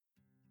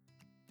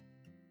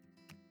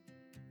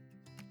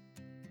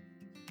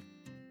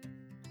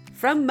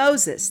From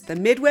Moses, the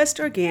Midwest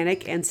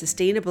Organic and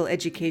Sustainable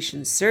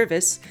Education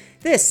Service,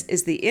 this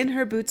is the In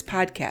Her Boots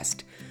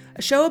podcast,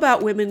 a show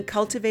about women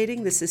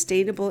cultivating the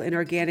sustainable and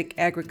organic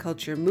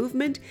agriculture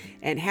movement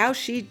and how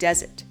she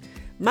does it.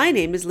 My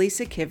name is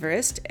Lisa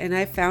Kiverist, and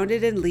I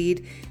founded and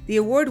lead the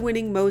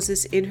award-winning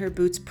Moses In Her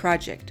Boots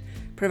project,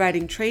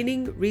 providing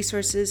training,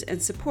 resources, and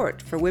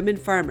support for women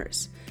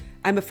farmers.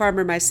 I'm a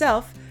farmer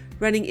myself,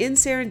 running in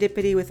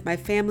serendipity with my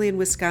family in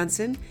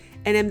Wisconsin,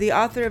 and am the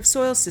author of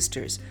Soil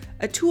Sisters,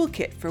 a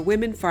toolkit for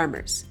women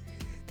farmers.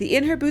 The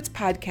In Her Boots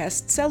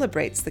podcast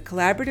celebrates the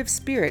collaborative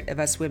spirit of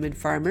us women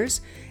farmers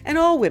and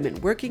all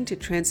women working to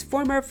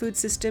transform our food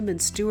system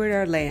and steward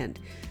our land,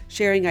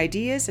 sharing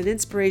ideas and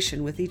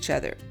inspiration with each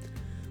other.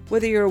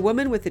 Whether you're a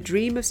woman with a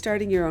dream of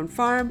starting your own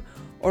farm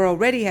or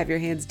already have your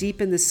hands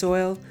deep in the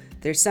soil,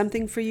 there's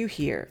something for you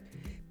here.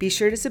 Be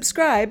sure to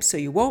subscribe so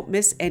you won't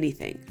miss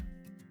anything.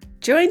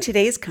 Join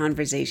today's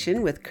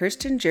conversation with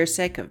Kirsten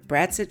Jurcek of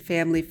Bratzett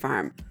Family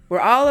Farm. We're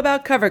all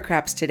about cover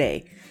crops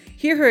today.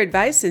 Hear her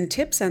advice and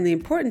tips on the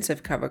importance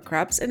of cover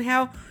crops and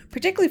how,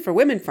 particularly for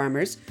women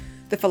farmers,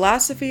 the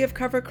philosophy of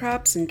cover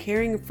crops and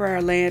caring for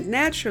our land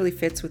naturally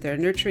fits with our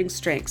nurturing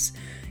strengths.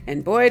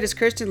 And boy, does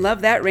Kirsten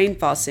love that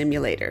rainfall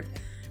simulator.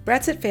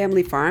 Bratzett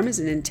Family Farm is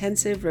an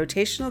intensive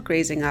rotational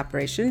grazing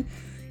operation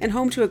and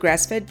home to a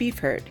grass-fed beef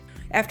herd.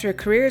 After a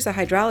career as a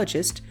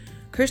hydrologist,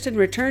 Kirsten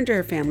returned to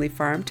her family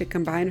farm to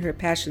combine her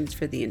passions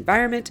for the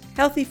environment,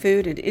 healthy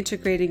food, and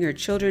integrating her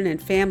children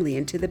and family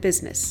into the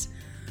business.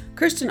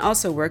 Kirsten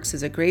also works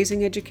as a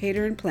grazing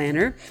educator and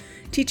planner,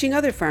 teaching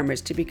other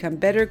farmers to become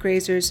better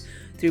grazers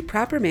through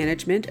proper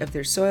management of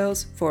their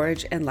soils,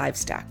 forage, and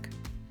livestock.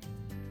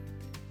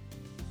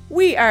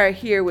 We are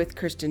here with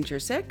Kirsten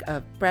Jurcek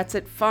of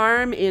Bratzett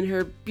Farm in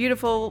her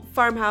beautiful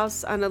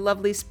farmhouse on a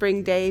lovely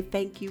spring day.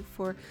 Thank you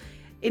for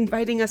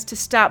inviting us to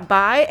stop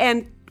by.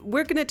 And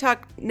we're going to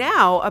talk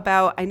now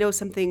about, I know,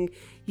 something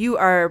you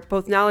are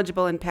both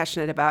knowledgeable and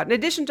passionate about, in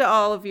addition to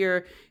all of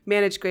your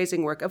managed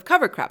grazing work of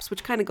cover crops,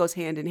 which kind of goes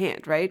hand in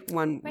hand, right?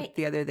 One with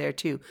the other there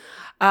too.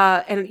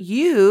 And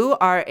you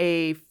are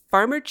a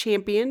farmer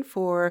champion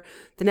for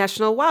the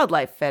National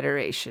Wildlife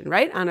Federation,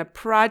 right? On a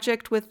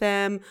project with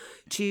them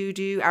to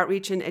do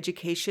outreach and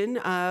education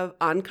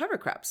on cover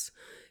crops.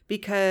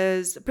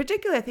 Because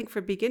particularly, I think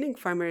for beginning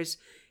farmers,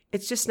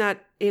 it's just not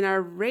in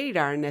our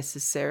radar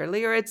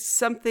necessarily, or it's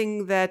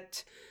something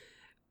that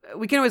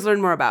we can always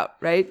learn more about,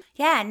 right?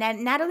 Yeah,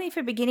 not only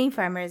for beginning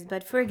farmers,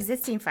 but for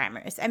existing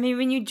farmers. I mean,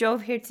 when you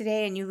drove here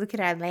today and you look at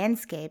our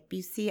landscape,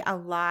 you see a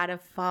lot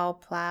of fall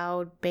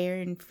plowed,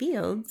 barren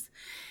fields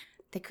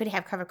that could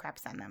have cover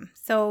crops on them.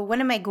 So one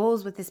of my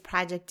goals with this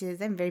project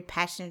is I'm very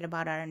passionate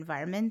about our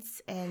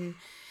environments, and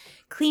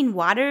clean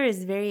water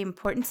is very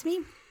important to me.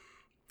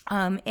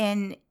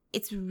 And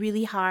it's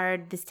really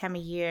hard this time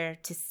of year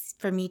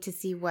for me to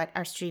see what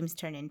our streams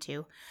turn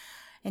into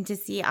and to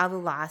see all the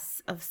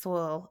loss of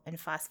soil and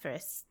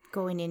phosphorus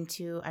going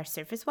into our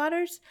surface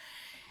waters.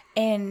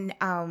 And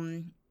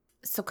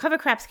so cover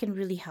crops can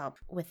really help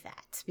with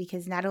that,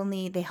 because not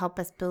only they help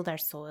us build our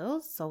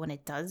soils, so when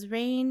it does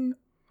rain,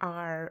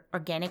 our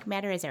organic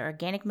matter, as our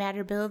organic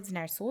matter builds in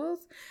our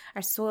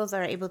soils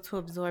are able to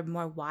absorb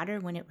more water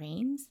when it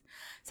rains.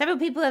 Several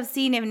people have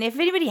seen it, and if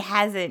anybody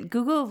hasn't,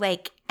 Google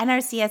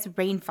NRCS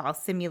rainfall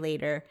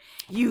simulator.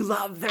 You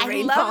love the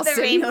rainfall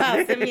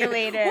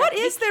simulator. What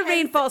is the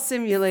rainfall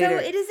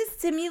simulator? So it is a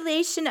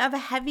simulation of a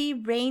heavy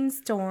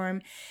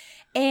rainstorm.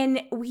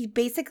 And we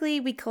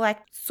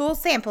collect soil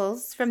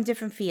samples from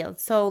different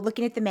fields. So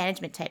looking at the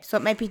management type. So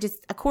it might be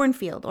just a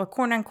cornfield or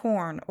corn on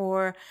corn,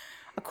 or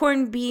a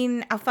corn,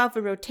 bean, alfalfa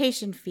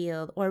rotation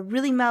field, or a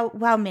really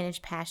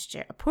well-managed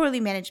pasture, a poorly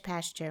managed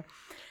pasture,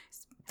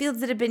 fields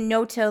that have been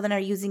no-tilled and are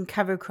using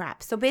cover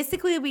crops. So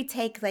basically we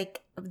take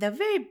the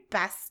very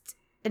best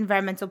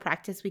environmental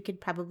practice we could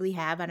probably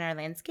have on our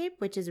landscape,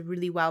 which is a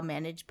really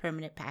well-managed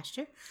permanent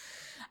pasture.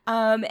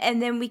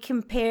 And then we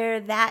compare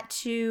that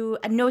to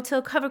a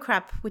no-till cover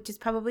crop, which is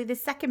probably the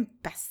second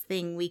best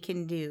thing we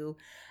can do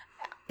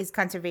as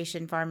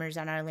conservation farmers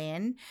on our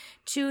land,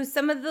 to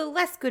some of the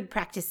less good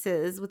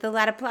practices with a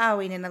lot of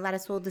plowing and a lot of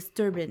soil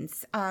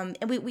disturbance. And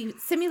we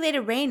simulate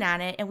a rain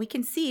on it, and we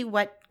can see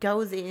what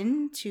goes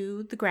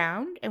into the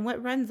ground and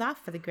what runs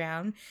off of the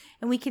ground.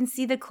 And we can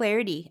see the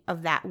clarity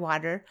of that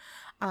water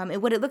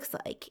and what it looks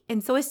like.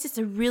 And so it's just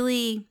a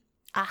really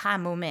aha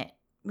moment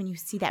when you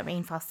see that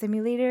rainfall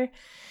simulator.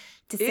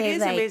 It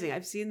is amazing.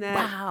 I've seen that.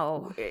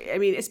 Wow. I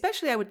mean,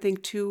 especially I would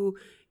think too,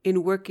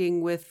 in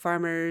working with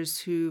farmers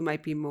who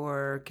might be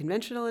more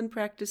conventional in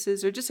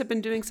practices or just have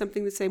been doing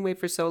something the same way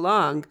for so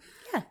long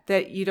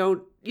that you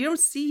don't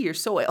see your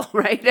soil,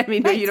 right? I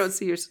mean, you don't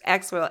see your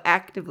soil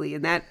actively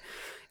in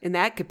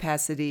that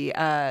capacity,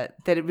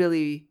 that it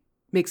really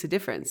makes a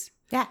difference.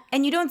 Yeah.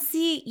 And you don't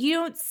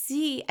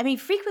see, I mean,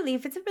 frequently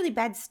if it's a really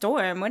bad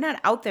storm, we're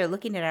not out there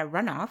looking at our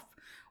runoff.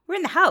 We're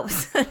in the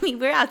house. I mean,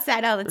 we're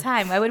outside all the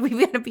time. Why would we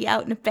want to be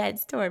out in a bad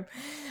storm?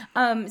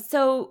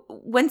 So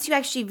once you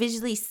actually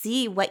visually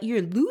see what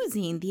you're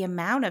losing, the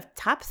amount of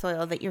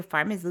topsoil that your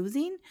farm is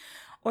losing,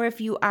 Or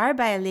if you are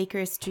by a lake or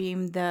a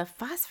stream, the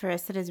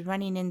phosphorus that is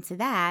running into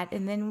that.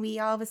 And then we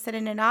all of a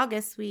sudden in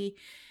August, we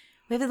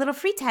have a little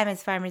free time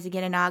as farmers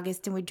again in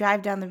August, and we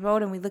drive down the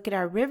road and we look at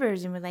our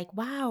rivers and we're like,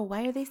 wow,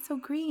 why are they so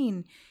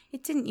green?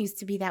 It didn't used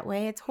to be that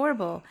way. It's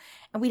horrible.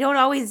 And we don't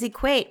always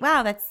equate,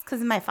 wow, that's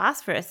because of my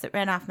phosphorus that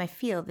ran off my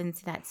field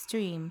into that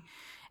stream.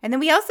 And then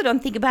we also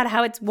don't think about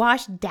how it's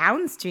washed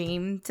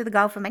downstream to the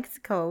Gulf of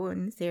Mexico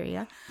in this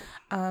area,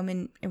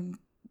 and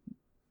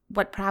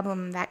what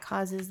problem that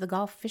causes the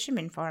Gulf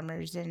fishermen,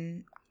 farmers,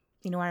 and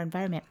our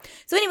environment.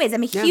 So anyways,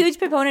 I'm a huge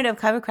proponent of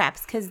cover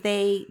crops because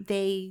they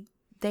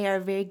are a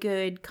very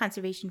good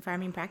conservation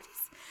farming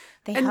practice.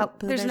 They help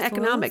build there's our an soils.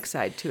 economic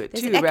side to it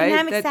There's too, an right?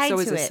 economic That's side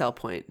always to a it. sell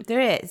point.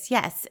 There is,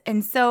 yes.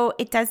 And so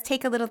it does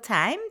take a little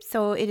time.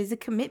 So it is a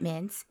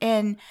commitment.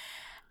 And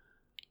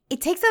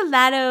it takes a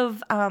lot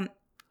of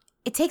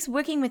it takes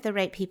working with the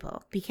right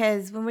people,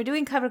 because when we're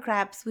doing cover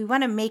crops, we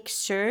want to make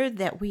sure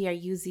that we are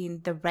using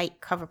the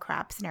right cover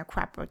crops in our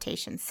crop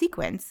rotation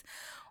sequence,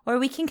 or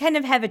we can kind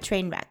of have a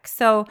train wreck.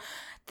 So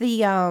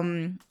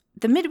the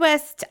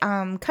Midwest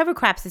Cover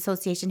Crops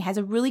Association has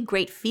a really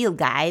great field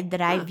guide that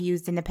I've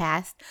used in the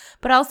past,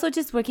 but also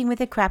just working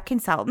with a crop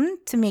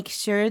consultant to make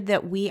sure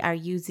that we are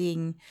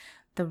using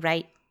the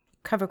right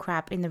cover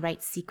crop in the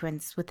right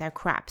sequence with our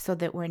crop so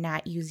that we're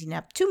not using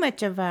up too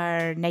much of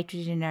our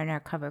nitrogen in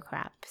our cover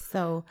crop.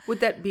 So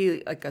would that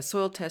be like a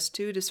soil test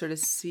too, to sort of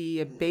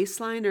see a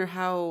baseline, or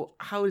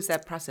how is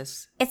that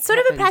process? It's sort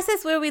of a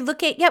process where we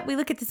look at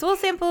the soil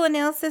sample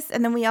analysis,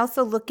 and then we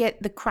also look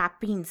at the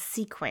cropping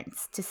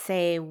sequence to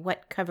say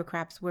what cover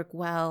crops work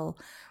well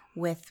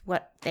with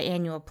what the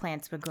annual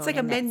plants were growing. It's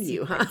like a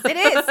menu, huh? It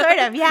is, sort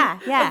of,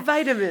 yeah. Of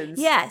vitamins.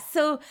 Yeah,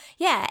 so,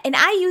 and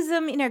I use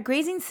them in our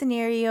grazing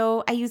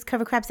scenario. I use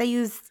cover crops. I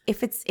use,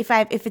 if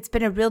it's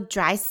been a real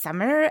dry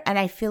summer and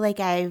I feel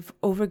like I've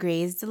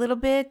overgrazed a little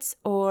bit,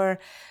 or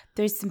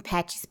there's some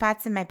patchy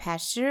spots in my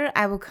pasture,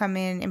 I will come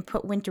in and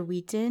put winter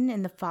wheat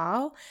in the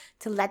fall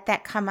to let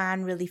that come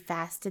on really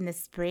fast in the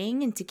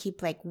spring, and to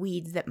keep like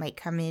weeds that might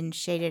come in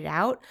shaded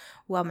out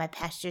while my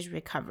pasture's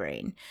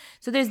recovering.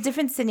 So there's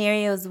different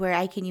scenarios where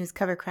I can use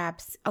cover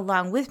crops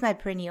along with my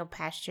perennial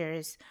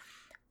pastures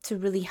to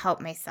really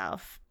help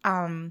myself.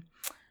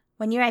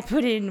 One year I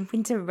put in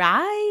winter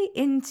rye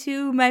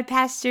into my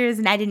pastures,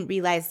 and I didn't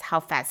realize how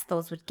fast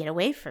those would get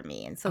away from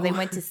me. And so they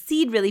went to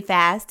seed really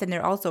fast, and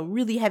they're also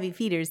really heavy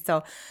feeders.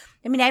 So,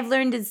 I mean, I've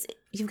learned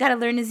you've got to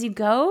learn as you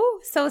go.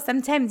 So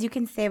sometimes you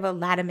can save a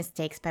lot of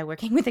mistakes by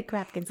working with a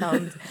crop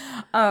consultant.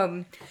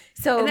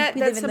 So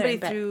that's somebody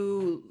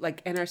through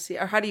like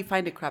NRC, or how do you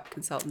find a crop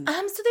consultant? So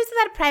there's a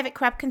lot of private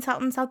crop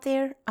consultants out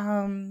there.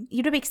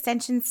 UW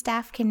Extension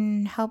staff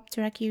can help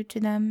direct you to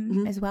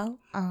them as well.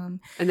 And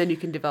then you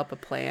can develop a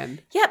plan.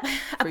 Yep,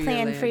 a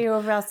plan for your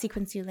overall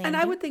sequence you land. And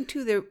I would think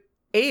too,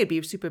 it'd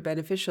be super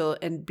beneficial,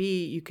 and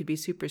B, you could be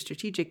super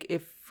strategic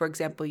if, for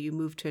example, you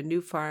move to a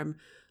new farm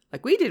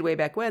like we did way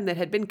back when that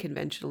had been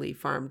conventionally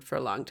farmed for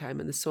a long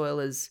time, and the soil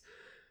is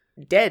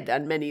dead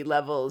on many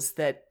levels,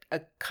 that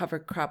a cover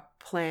crop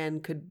plan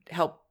could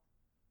help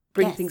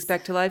bring things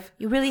back to life.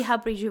 You really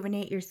help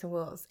rejuvenate your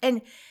soils.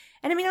 And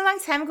I mean, a long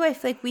time ago, I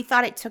feel like we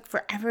thought it took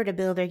forever to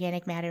build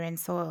organic matter in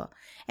soil.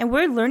 And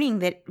we're learning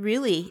that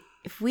really,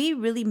 if we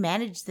really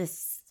manage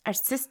our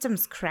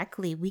systems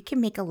correctly, we can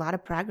make a lot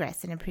of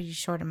progress in a pretty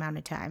short amount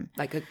of time.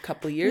 Like a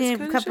couple of years?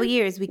 In a couple of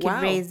years, we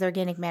could raise the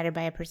organic matter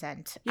by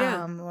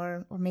 1%,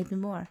 or maybe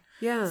more.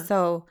 Yeah.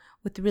 So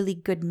with really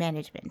good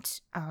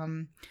management.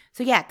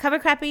 Cover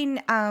cropping,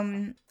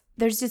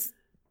 there's just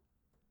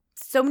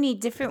so many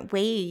different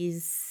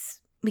ways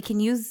we can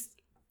use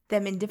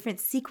them in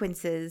different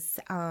sequences,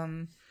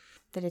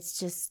 that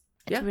it's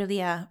really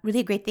a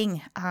great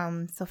thing.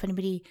 So if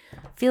anybody,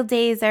 field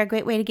days are a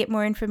great way to get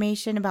more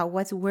information about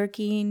what's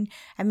working.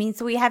 I mean,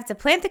 so we have to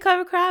plant the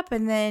cover crop,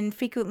 and then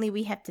frequently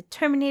we have to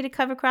terminate a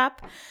cover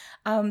crop.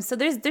 So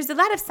there's a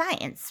lot of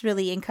science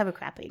really in cover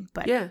cropping.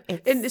 But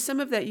and is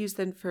some of that used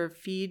then for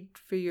feed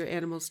for your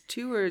animals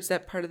too, or is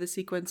that part of the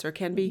sequence, or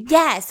can be?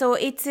 Yeah, so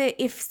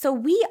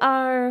we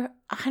are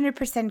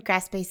 100%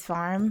 grass-based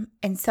farm,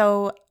 and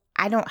so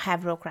I don't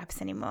have row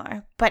crops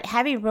anymore. But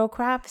having row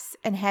crops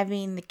and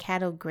having the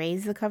cattle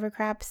graze the cover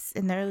crops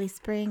in the early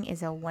spring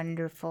is a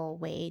wonderful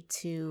way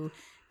to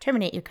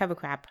terminate your cover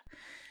crop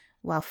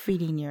while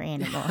feeding your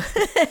animal.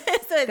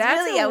 So it's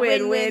That's really a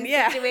win-win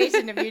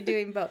situation if you're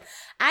doing both.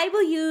 I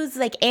will use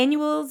like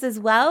annuals as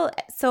well.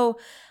 So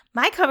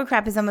my cover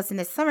crop is almost in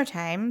the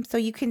summertime, so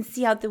you can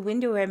see out the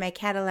window where my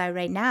cattle are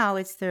right now.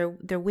 It's their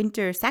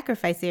winter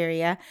sacrifice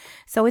area,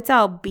 so it's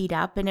all beat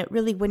up, and it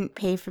really wouldn't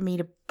pay for me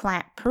to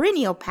plant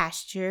perennial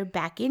pasture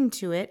back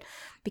into it,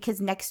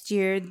 because next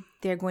year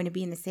they're going to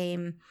be in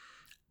the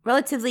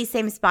relatively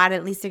same spot.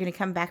 At least they're going to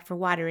come back for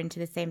water into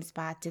the same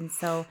spot, and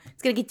so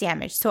it's going to get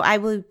damaged. So I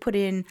will put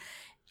in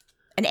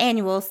an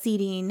annual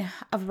seeding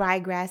of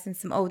ryegrass and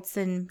some oats,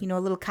 and a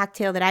little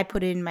cocktail that I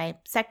put in my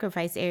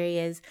sacrifice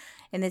areas.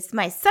 And it's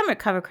my summer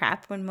cover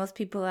crop, when most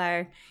people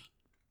are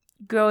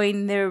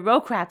growing their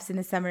row crops in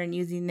the summer and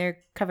using their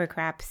cover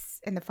crops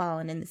in the fall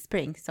and in the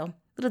spring. So a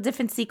little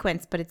different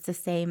sequence, but it's the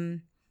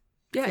same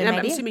Yeah, Same and I'm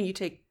idea. assuming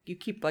you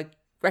keep like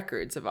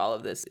records of all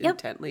of this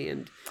intently,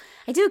 and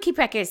I do keep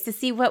records to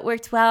see what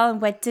worked well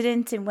and what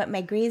didn't, and what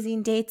my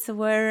grazing dates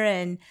were,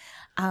 and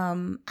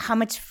how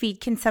much feed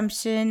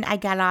consumption I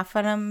got off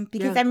on them.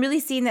 Because I'm really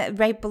seeing that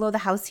right below the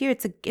house here.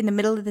 It's in the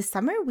middle of the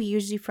summer. We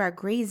usually, for our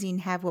grazing,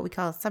 have what we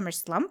call a summer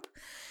slump.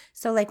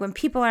 So like when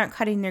people aren't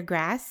cutting their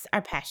grass,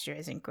 our pasture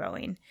isn't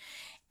growing.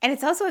 And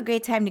it's also a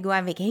great time to go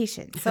on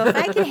vacation. So if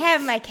I can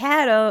have my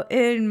cattle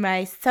in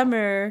my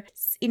summer,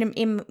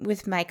 in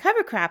with my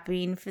cover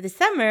cropping for the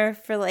summer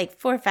for like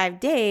 4 or 5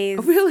 days,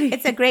 really,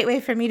 it's a great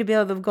way for me to be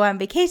able to go on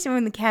vacation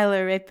when the cattle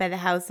are right by the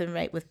house and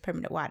right with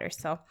permanent water.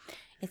 So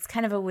it's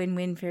kind of a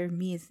win-win for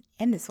me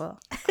and the soil.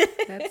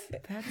 That's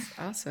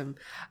awesome.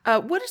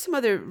 What are some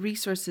other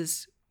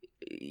resources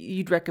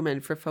you'd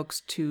recommend for folks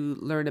to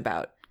learn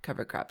about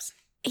cover crops?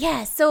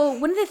 Yeah, so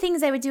one of the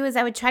things I would do is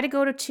I would try to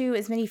go to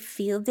as many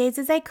field days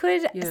as I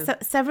could. Yeah. So,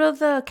 several of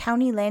the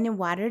county land and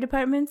water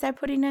departments are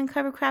putting on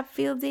cover crop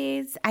field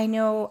days. I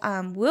know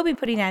we'll be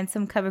putting on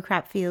some cover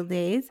crop field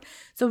days.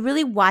 So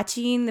really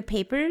watching the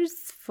papers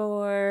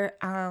for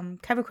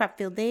cover crop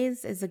field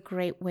days is a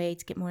great way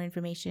to get more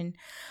information.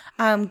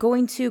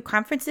 Going to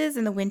conferences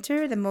in the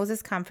winter, the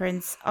Moses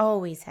Conference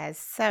always has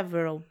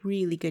several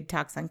really good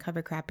talks on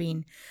cover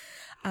cropping.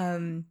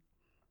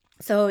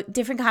 So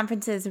different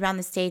conferences around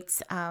the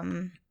states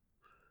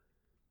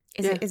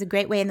is a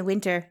great way in the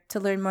winter to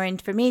learn more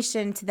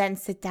information, to then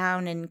sit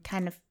down and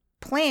kind of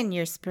plan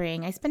your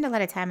spring. I spend a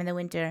lot of time in the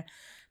winter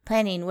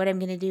planning what I'm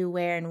going to do,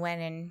 where and when,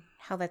 and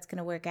how that's going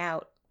to work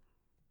out.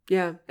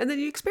 Yeah. And then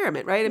you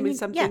experiment, right? I mean,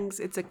 some yeah.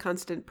 things, it's a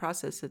constant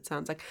process, it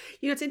sounds like.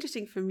 You know, it's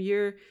interesting from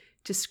your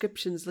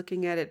descriptions,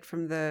 looking at it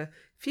from the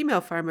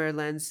female farmer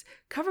lens,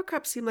 cover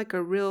crops seem like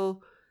a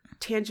real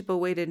tangible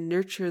way to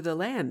nurture the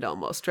land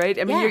almost, right?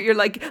 I mean, you're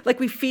like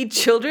we feed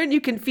children, you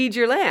can feed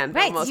your land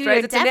almost,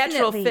 right? It's a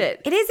natural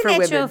fit. It is a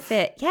natural women.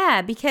 fit.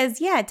 Yeah, because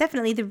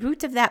definitely the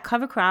root of that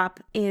cover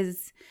crop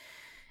is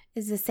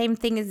the same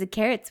thing as the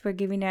carrots we're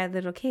giving our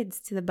little kids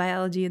to the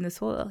biology in the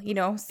soil, you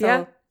know?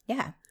 So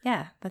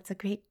yeah, that's a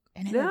great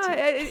analogy. No,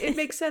 it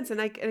makes sense, and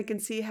I can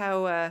see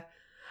how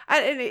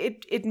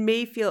it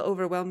may feel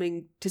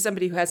overwhelming to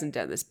somebody who hasn't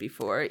done this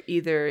before,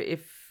 either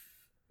if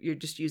you're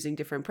just using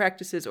different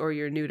practices or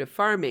you're new to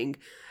farming.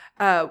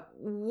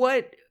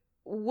 What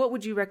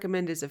would you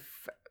recommend as a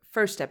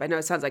first step? I know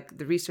it sounds like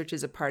the research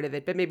is a part of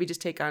it, but maybe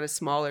just take on a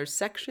smaller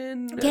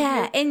section.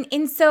 Yeah,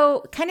 and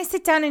so kind of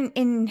sit down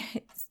and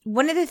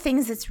one of the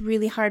things that's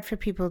really hard for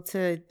people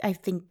to, I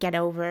think, get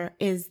over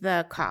is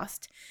the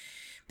cost.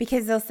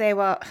 Because they'll say,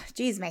 well,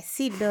 geez, my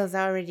seed bill is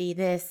already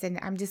this, and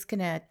I'm just going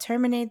to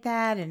terminate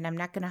that, and I'm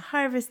not going to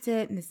harvest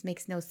it, and this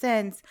makes no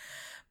sense.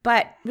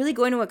 But really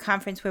going to a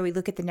conference where we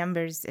look at the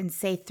numbers and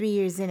say 3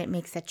 years in, it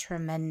makes a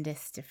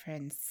tremendous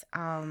difference.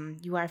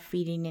 You are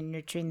feeding and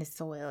nurturing the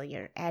soil.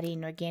 You're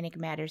adding organic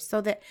matter so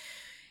that,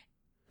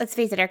 let's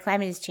face it, our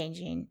climate is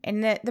changing.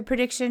 And the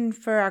prediction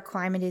for our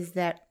climate is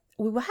that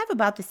we will have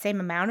about the same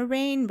amount of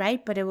rain,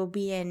 right? But it will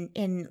be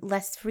in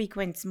less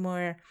frequent,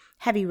 more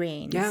heavy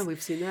rains. Yeah,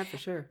 we've seen that for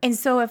sure. And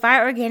so if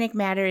our organic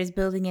matter is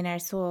building in our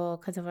soil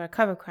because of our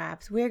cover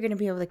crops, we're going to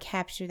be able to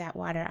capture that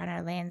water on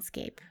our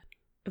landscape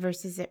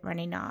versus it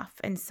running off.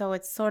 And so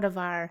it's sort of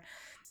our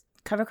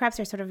cover crops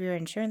are sort of your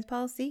insurance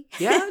policy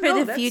for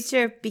the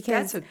future, because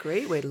that's a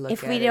great way to look at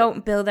it. If we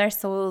don't build our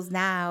soils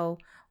now,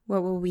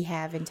 what will we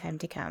have in time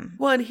to come?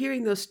 Well, and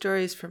hearing those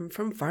stories from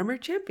farmer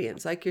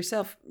champions like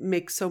yourself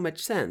makes so much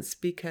sense,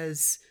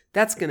 because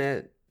that's going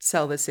to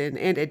sell this in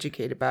and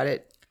educate about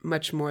it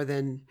much more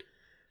than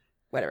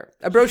whatever,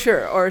 a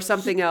brochure or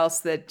something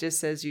else that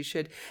just says you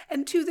should.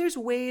 And two, there's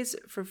ways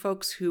for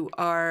folks who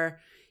are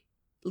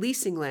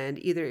leasing land,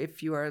 either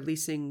if you are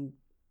leasing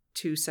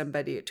to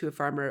somebody, to a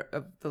farmer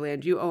of the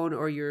land you own,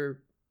 or you're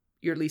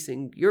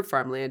leasing your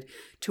farmland,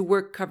 to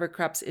work cover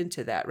crops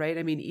into that, right?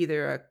 I mean,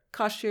 either a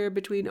cost share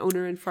between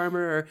owner and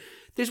farmer, or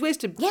there's ways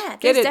to get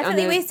it. There's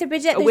definitely ways to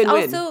bridge it.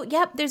 Win-win.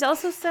 There's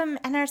also some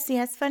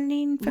NRCS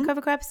funding for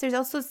cover crops. There's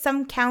also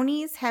some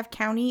counties have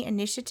county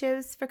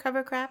initiatives for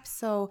cover crops.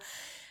 So,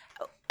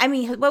 I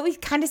mean, what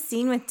we've kind of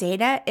seen with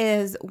data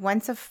is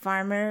once a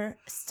farmer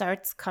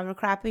starts cover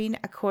cropping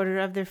a quarter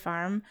of their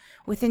farm,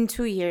 within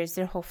 2 years,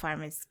 their whole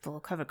farm is full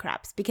of cover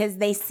crops because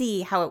they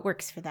see how it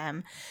works for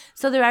them.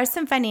 So there are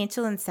some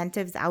financial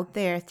incentives out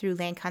there through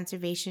land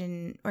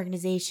conservation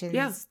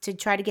organizations to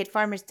try to get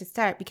farmers to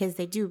start, because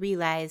they do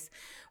realize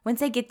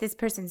once I get this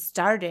person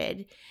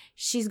started,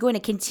 she's going to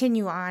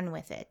continue on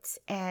with it.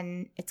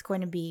 And it's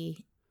going to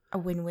be a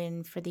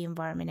win-win for the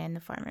environment and the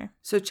farmer.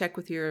 So check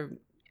with your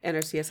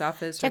NRCS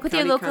office, check with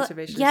your local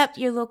conservationist.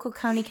 Your local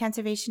county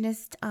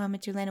conservationist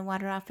at your land and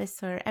water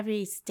office, or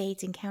every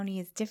state and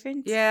county is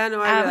different. Yeah, no,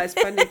 I realize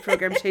funding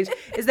program change.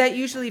 Is that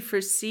usually for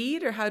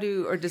seed, or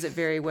or does it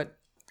vary what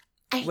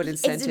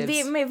incentives?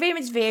 It very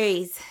much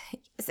varies.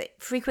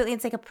 Frequently,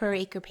 it's like a per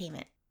acre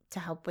payment to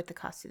help with the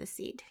cost of the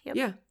seed.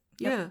 Yep.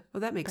 Yeah.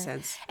 Well, that makes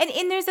sense.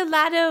 And there's a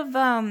lot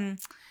of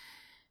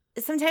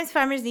sometimes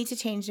farmers need to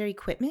change their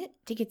equipment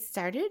to get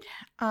started,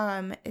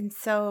 and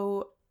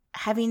so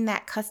having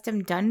that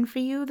custom done for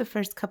you the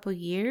first couple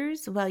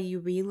years while you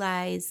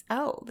realize,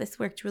 oh, this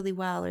worked really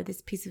well, or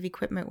this piece of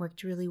equipment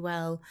worked really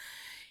well,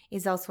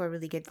 is also a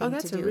really good thing to do.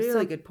 Oh, that's a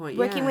really good point.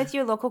 Working with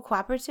your local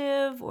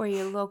cooperative or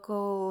your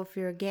local, if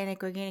you're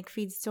organic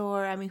feed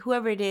store, I mean,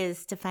 whoever it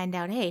is, to find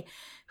out, hey,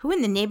 who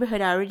in the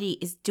neighborhood already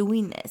is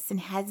doing this and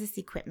has this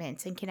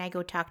equipment, and can I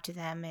go talk to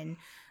them and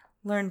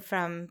learn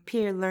from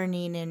peer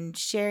learning and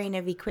sharing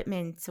of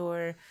equipment,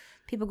 or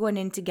people going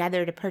in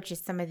together to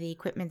purchase some of the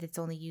equipment that's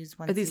only used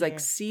once a year. Are these like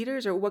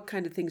seeders, or what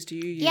kind of things do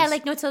you use? Yeah,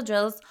 like no-till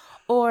drills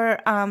or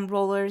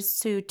rollers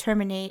to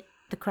terminate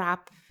the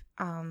crop.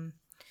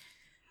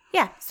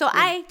 So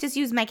I just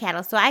use my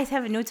cattle. So I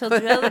have a no-till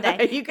drill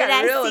that I you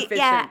got real seed. efficient.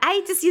 Yeah,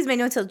 I just use my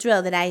no-till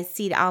drill that I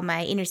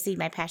interseed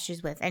my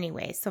pastures with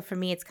anyway. So for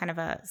me, it's kind of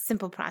a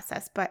simple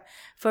process. But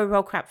for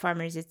row crop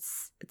farmers,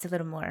 it's a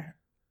little more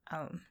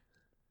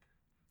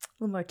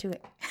to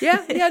it.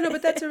 No,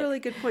 but that's a really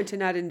good point, to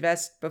not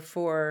invest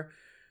before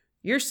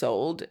you're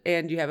sold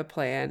and you have a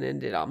plan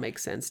and it all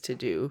makes sense to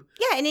do.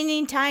 Yeah, and in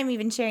any time,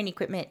 even sharing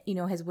equipment,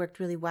 has worked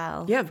really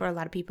well for a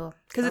lot of people.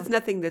 Because it's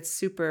nothing that's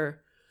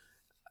super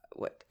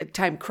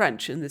time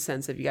crunch in the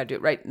sense of you got to do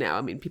it right now.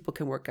 I mean, people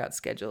can work out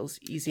schedules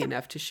easy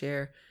enough to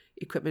share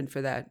equipment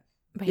for that.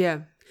 Right.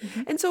 Yeah.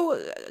 Mm-hmm. And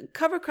so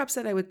cover crops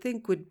that I would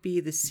think would be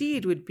the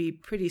seed would be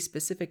pretty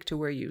specific to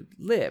where you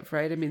live,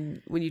 right? I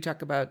mean, when you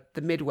talk about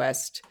the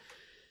Midwest,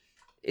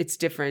 it's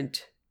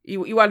different.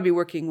 You want to be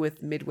working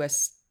with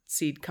Midwest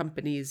seed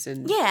companies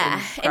and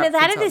a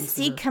lot of the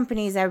seed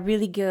companies are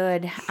really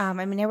good.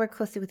 I work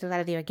closely with a lot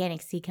of the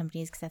organic seed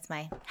companies because that's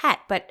my hat,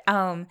 but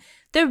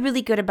they're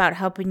really good about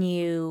helping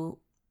you.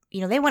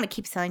 They want to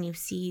keep selling you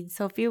seeds.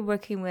 So if you're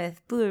working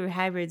with Blue River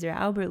Hybrids or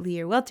Albert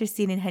Lee or Welter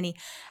Seed and Honey,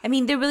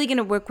 they're really going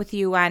to work with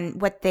you on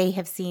what they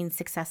have seen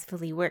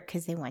successfully work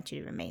because they want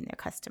you to remain their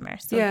customer.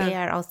 So they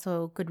are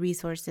also good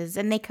resources,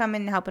 and they come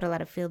and help at a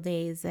lot of field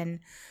days, and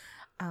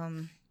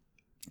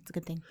it's a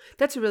good thing.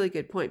 That's a really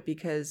good point,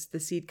 because the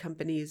seed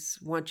companies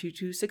want you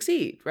to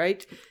succeed,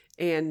 right?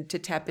 And to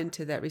tap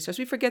into that resource.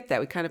 We forget that.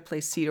 We kind of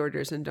place seed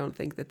orders and don't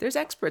think that there's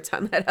experts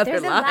on that other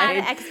line. There's a lot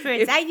of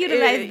experts. I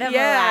utilize them a lot.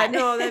 Yeah,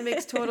 no, that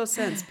makes total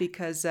sense,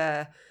 because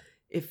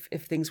if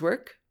things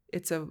work,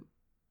 it's a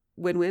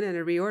win-win and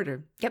a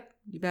reorder. Yep.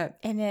 You bet.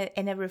 And a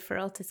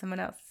referral to someone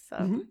else.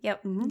 So,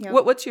 Yep.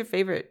 What's your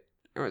favorite?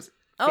 Favorites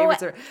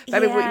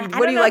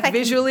what do you like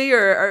visually,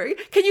 or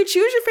can you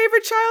choose your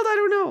favorite child? I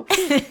don't know.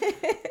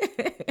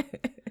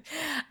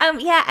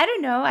 I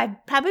don't know. I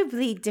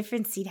probably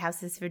different seed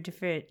houses for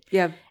different.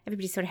 Yeah.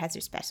 Everybody sort of has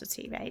their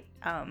specialty, right?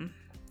 I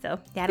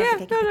don't think I can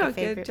pick a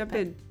favorite. Jump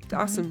in.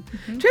 Awesome.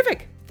 Mm-hmm.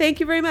 Terrific. Thank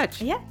you very much.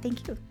 Yeah,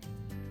 thank you.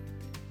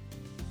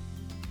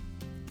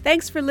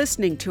 Thanks for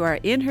listening to our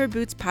In Her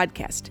Boots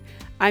podcast.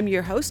 I'm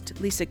your host,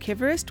 Lisa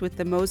Kiverist, with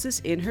the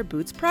Moses In Her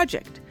Boots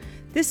project.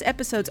 This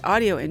episode's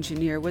audio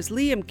engineer was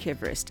Liam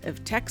Kiverist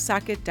of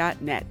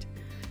TechSocket.net.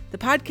 The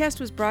podcast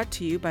was brought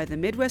to you by the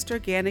Midwest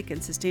Organic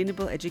and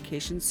Sustainable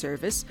Education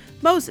Service,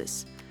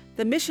 Moses.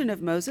 The mission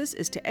of Moses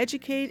is to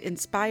educate,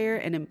 inspire,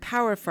 and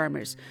empower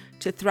farmers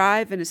to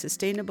thrive in a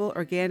sustainable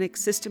organic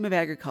system of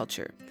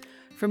agriculture.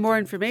 For more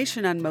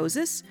information on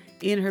Moses,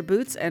 In Her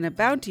Boots, and a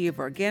bounty of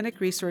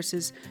organic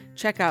resources,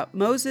 check out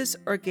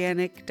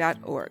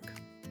mosesorganic.org.